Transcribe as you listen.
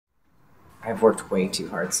I've worked way too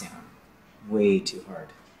hard, Sam. Way too hard.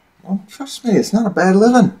 Well, trust me, it's not a bad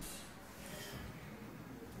living.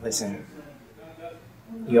 Listen,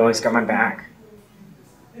 you always got my back.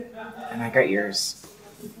 And I got yours.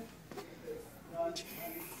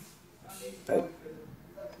 But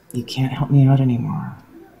you can't help me out anymore.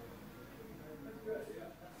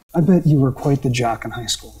 I bet you were quite the jock in high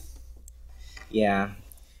school. Yeah.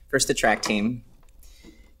 First the track team.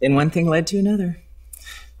 Then one thing led to another.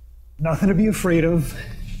 Nothing to be afraid of.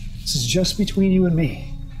 This is just between you and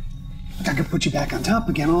me. Look, I can put you back on top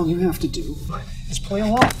again. All you have to do is play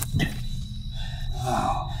along.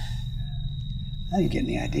 Oh. Now you're getting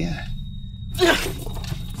the idea.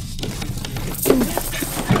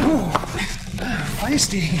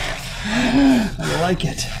 Feisty. I like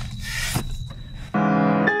it.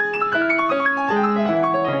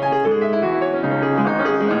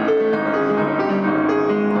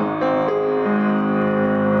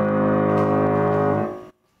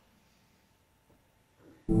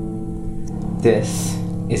 This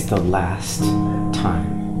is the last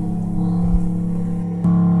time.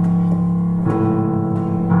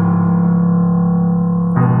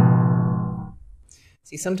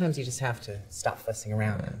 See, sometimes you just have to stop fussing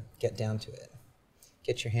around and get down to it.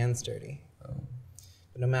 Get your hands dirty.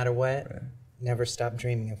 But no matter what, never stop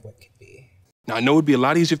dreaming of what could be. Now, I know it'd be a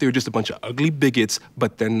lot easier if they were just a bunch of ugly bigots,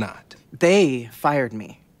 but they're not. They fired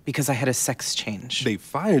me because I had a sex change. They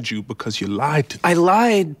fired you because you lied to them. I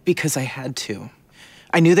lied because I had to.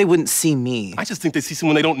 I knew they wouldn't see me. I just think they see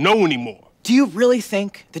someone they don't know anymore. Do you really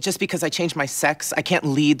think that just because I changed my sex, I can't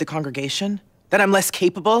lead the congregation? That I'm less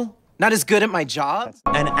capable? Not as good at my job?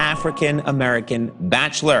 An African-American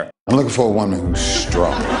bachelor. I'm looking for a woman who's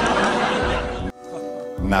strong.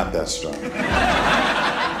 Not that strong.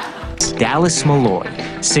 Dallas Malloy,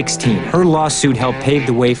 16. Her lawsuit helped pave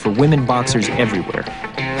the way for women boxers everywhere.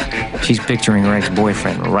 She's picturing her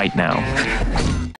ex-boyfriend right now.